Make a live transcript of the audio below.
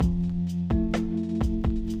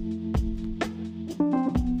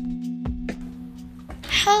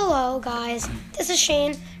Hello, guys. This is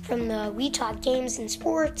Shane from the We Talk Games and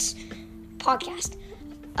Sports podcast.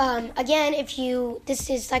 Again, this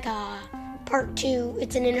is like a part 2.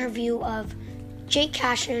 It's an interview of Jake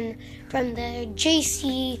Cashion from the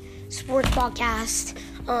JC Sports podcast.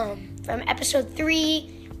 From episode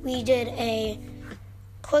 3, we did a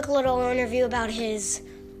quick little interview about his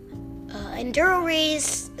enduro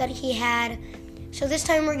race that he had. So this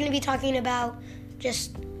time we're going to be talking about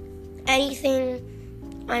just anything.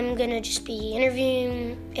 I'm going to just be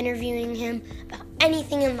interviewing him about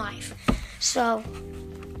anything in life. So,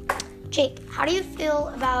 Jake, how do you feel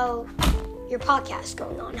about your podcast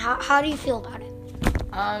going on? How do you feel about it?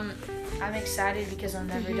 I'm excited because I've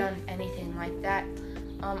never done anything like that.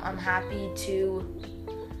 I'm happy to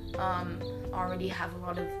already have a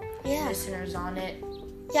lot of listeners on it.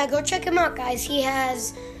 Yeah, go check him out, guys. He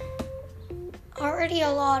has already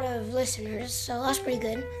a lot of listeners, so that's pretty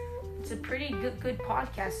good. It's a pretty good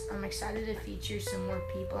podcast. I'm excited to feature some more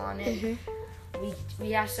people on it. We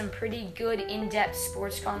have some pretty good in-depth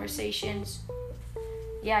sports conversations.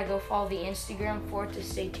 Yeah, go follow the Instagram for it to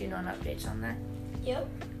stay tuned on updates on that. Yep.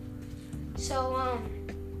 So,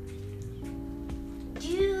 do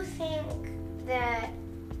you think that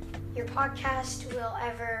your podcast will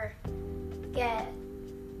ever get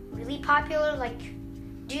really popular? Like,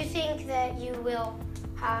 do you think that you will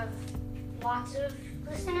have lots of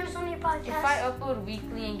listeners on your podcast? If I upload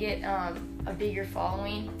weekly and get a bigger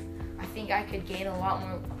following, I think I could gain a lot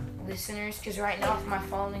more listeners. Because right now, with my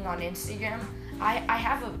following on Instagram, I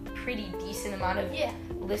have a pretty decent amount of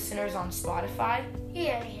listeners on Spotify.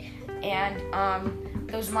 Yeah. And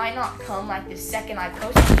those might not come like the second I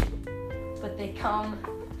post, but they come.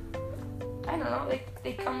 I don't know.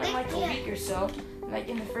 They come in like a week or so. Like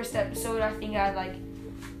in the first episode, I think I had like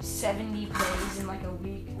 70 plays in like a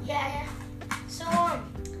week. Yeah. So,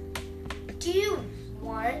 do you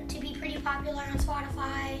want to be pretty popular on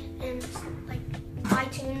Spotify and like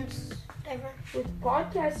iTunes, whatever? With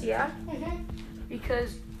podcasts, yeah.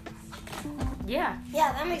 Because, yeah.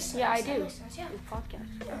 Yeah, that makes sense. Yeah, I do. That makes sense, yeah. With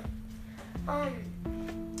podcasts. Yeah.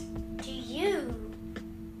 Do you?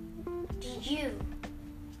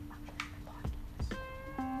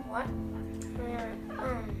 What?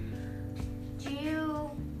 Do you?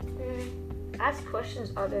 Ask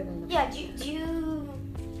questions other than the. Yeah. Do you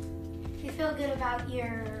feel good about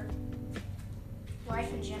your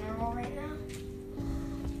life in general right now?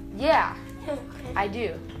 Yeah, Okay. I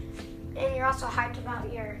do. And you're also hyped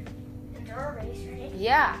about your enduro race, right?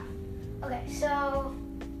 Yeah. Okay, so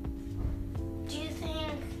do you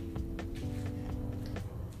think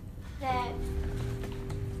that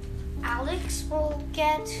Alex will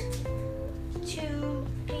get to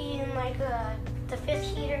be in like the fifth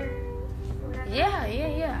heater? Yeah.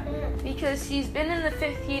 Because he's been in the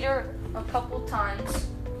fifth heater a couple times.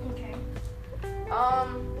 Okay. I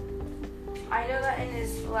know that in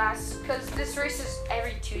his last, because this race is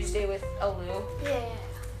every Tuesday with Alu. Yeah.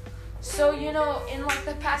 So, in like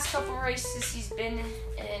the past couple races he's been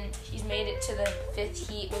and he's made it to the fifth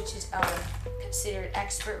heat, which is considered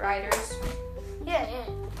expert riders. Yeah.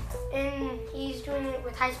 And he's doing it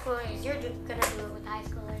with high schoolers. You're gonna do it with high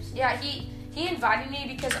schoolers. Yeah, he invited me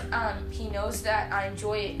because he knows that I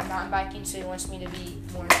enjoy mountain biking, so he wants me to be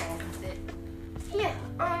more involved with it. Yeah.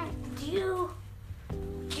 Do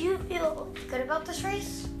you feel good about this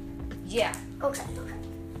race? Yeah. Okay.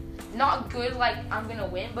 Not good like I'm gonna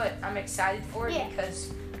win, but I'm excited for it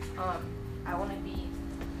because I want to be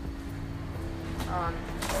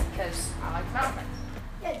because I like mountain bikes.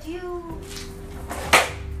 Yeah. Do you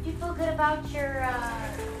feel good about your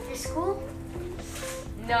school?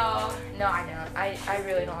 No, I don't. I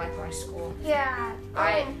really don't like my school. Yeah.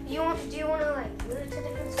 Do you want to like move to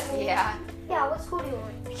different schools? Yeah. Yeah. What school do you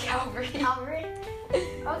want? Calvary.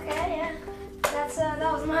 Okay. Yeah.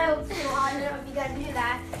 That was my old school. I don't know if you guys knew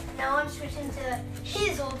that. Now I'm switching to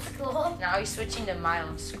his old school. Now he's switching to my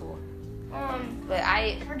old school. But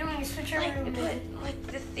we're doing a switcher. But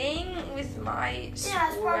the thing with my school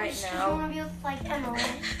it's probably right just now. you want to be with like Emily.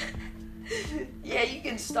 Yeah, you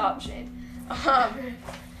can stop, Shane.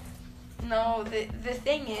 No, the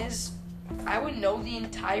thing is, I would know the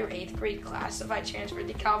entire 8th grade class if I transferred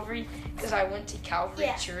to Calvary because I went to Calvary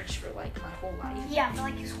Church for like my whole life. Yeah, for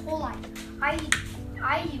like his whole life. I've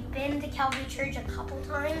been to Calvary Church a couple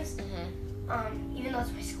times. Even though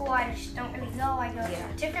it's my school, I just don't really go. I go to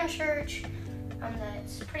a different church.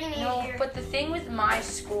 That's pretty near here. But the thing with my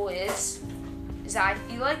school is I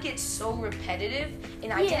feel like it's so repetitive,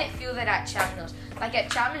 and I didn't feel that at Chapman Hills. Like at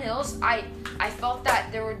Chapman Hills, I felt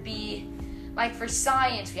that there would be, like for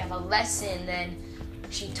science, we have a lesson, then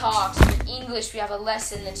she talks. For English, we have a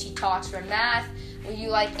lesson, then she talks. For math, we do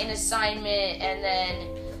like an assignment and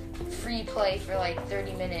then free play for like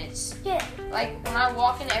 30 minutes. Yeah. Like when I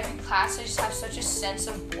walk into every class, I just have such a sense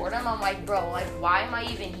of boredom. I'm like, bro, like why am I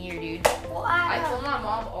even here, dude? Well, I told my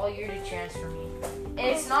mom all year to transfer me. And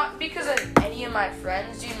it's not because of any of my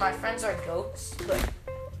friends, dude. My friends are goats, but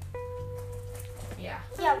yeah.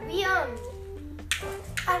 Yeah, we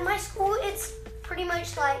at my school, it's pretty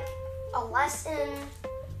much like a lesson,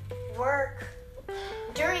 work,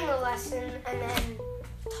 during the lesson, and then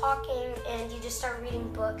talking, and you just start reading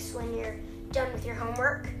books when you're done with your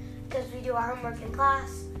homework, because we do our homework in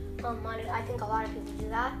class. I think a lot of people do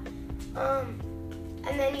that.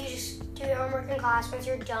 And then you just do your homework in class. Once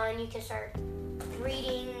you're done, you can start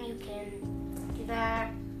reading. You can do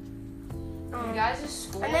that. You guys'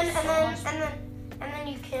 school And then is so much. and then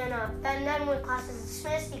you can then when class is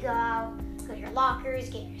dismissed, you go out, go to your lockers,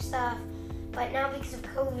 get your stuff. But now because of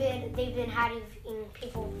COVID, they've been having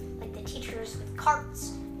people like the teachers with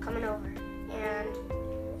carts coming over and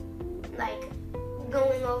like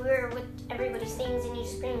going over with everybody's things, and you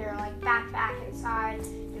just bring your like backpack inside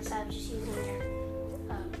instead of just using your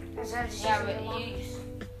lockers.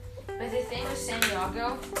 But the thing with San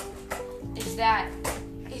Diego is that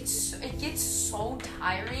it gets so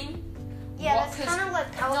tiring. Yeah, that's kind of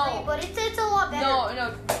like Calvary, but it's a lot better.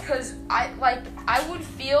 No, because I would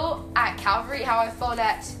feel at Calvary how I felt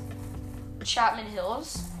at Chapman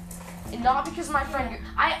Hills, and not because my friend group.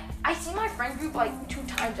 I see my friend group like 2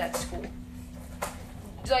 times at school.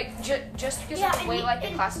 Like just because of the way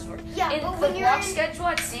the classes work. Yeah, and but the when block schedule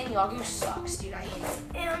at San Diego sucks, dude. I hate it.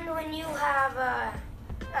 And when you have a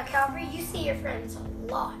Calvary, you see your friends a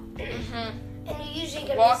lot, Mm-hmm. and you usually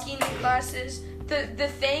get walking to classes. The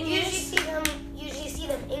thing you is, usually see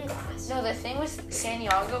them in class. no, the thing with San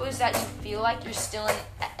Diego is that you feel like you're still in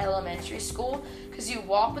elementary school because you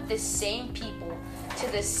walk with the same people to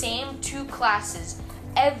the same 2 classes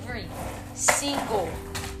every single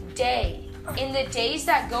day. In the days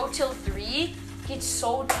that go till 3, it's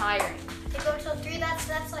so tiring. They go till 3.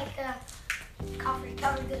 That's like Calvary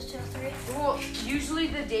goes till 3. Well, usually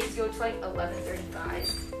the days go to like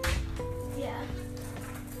 11:35. Yeah.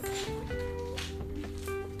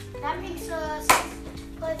 That makes sense.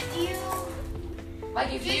 But do you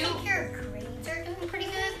think your grades are doing pretty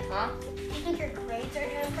good? Huh? Do you think your grades are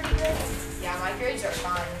doing pretty good? Yeah, my grades are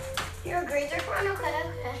fine. Your grades are fine? Okay.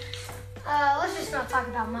 Let's just not talk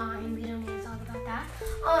about mine. We don't need to talk about that.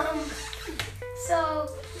 So,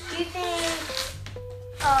 do you think,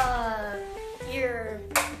 your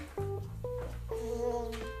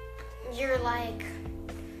like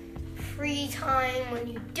free time when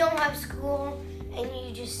you don't have school and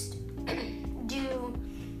you just do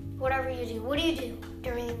whatever you do? What do you do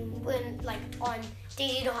on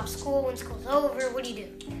days you don't have school, when school's over? What do you do?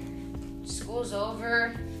 School's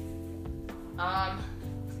over. I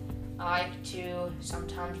like to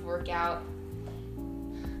sometimes work out.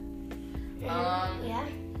 Yeah.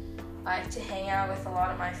 I like to hang out with a lot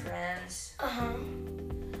of my friends.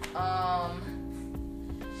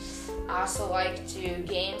 I also like to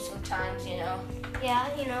game sometimes, you know. Yeah,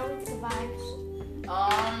 it's the vibes.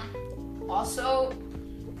 Also,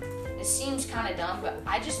 it seems kind of dumb, but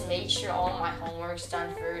I just make sure all my homework's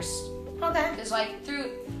done first. Okay. Because,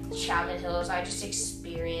 through Chapman Hills, I just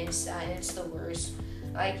experienced that, and it's the worst.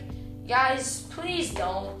 Guys, please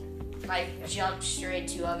don't, jump straight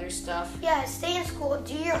to other stuff. Yeah, stay in school,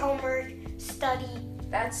 do your homework, study.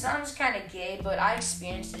 That sounds kind of gay, but I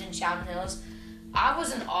experienced it in Chapman Hills. I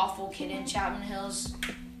was an awful kid in Chapman Hills.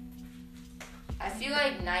 I feel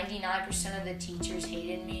like 99% of the teachers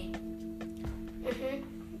hated me. Mm-hmm.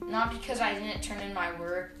 Not because I didn't turn in my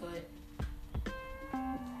work, but...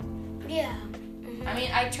 Yeah. Mm-hmm. I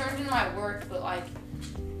mean, I turned in my work, but,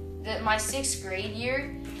 my 6th grade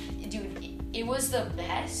year, dude, it was the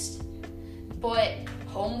best. But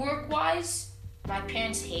homework-wise, my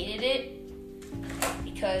parents hated it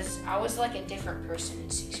because I was, a different person in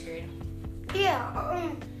 6th grade.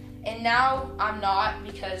 Yeah. And now I'm not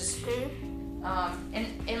because...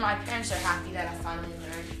 and my parents are happy that I finally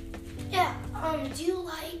learned. Yeah. Do you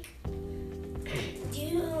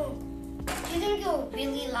think you'll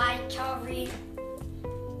really like Calvary?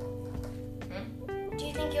 Do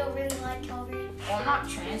you think you'll really like Calvary? Well, I'm not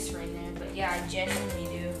transferring there, but yeah, I genuinely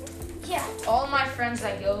do. Yeah. All my friends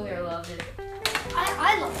that go there loved it.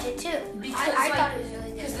 I loved it too. Because I thought it was really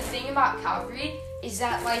good. Because the thing about Calvary is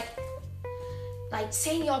that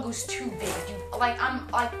San Diego's too big, dude.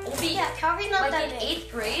 We'll be... Yeah, Calvary's not that in big.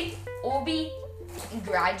 8th grade, we'll be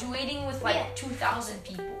graduating with 2,000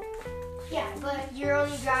 people. Yeah, but you're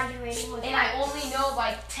only graduating with... And I only know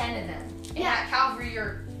like 10 of them. And at Calvary,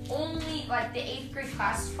 you're only, like, the 8th grade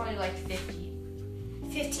class is probably like 50.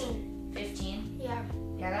 15. 15? Yeah.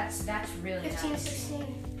 Yeah, that's really 15, nice. 16.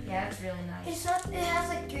 Yeah, that's really nice. It has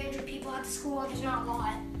like 300 people at the school. There's not a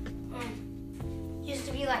lot. Used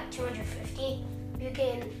to be like 250. We've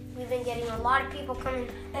been getting a lot of people coming.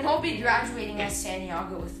 And we'll be graduating at San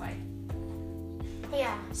Diego with like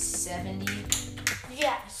 70.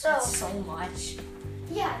 Yeah, so that's so much.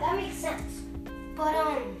 Yeah, that makes sense.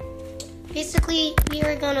 But basically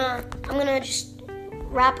I'm gonna just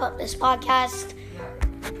wrap up this podcast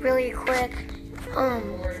really quick.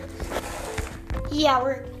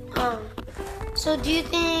 So do you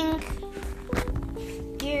think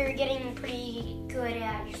you're getting pretty good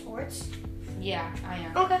at your sports? Yeah, I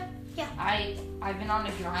am. Okay. Yeah. I've been on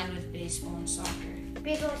the grind with baseball and soccer.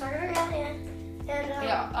 Baseball and soccer, yeah.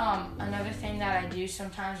 And another thing that I do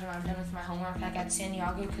sometimes when I'm done with my homework, like at San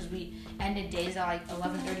Diego, because we ended days at like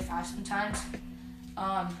 11:35 sometimes.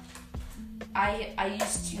 I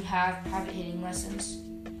used to have private hitting lessons.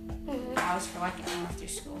 I was for like an hour after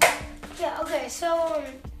school. Yeah. Okay. So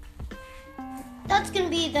that's gonna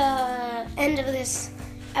be the end of this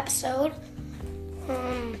episode.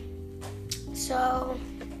 So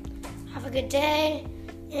have a good day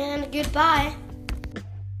and goodbye.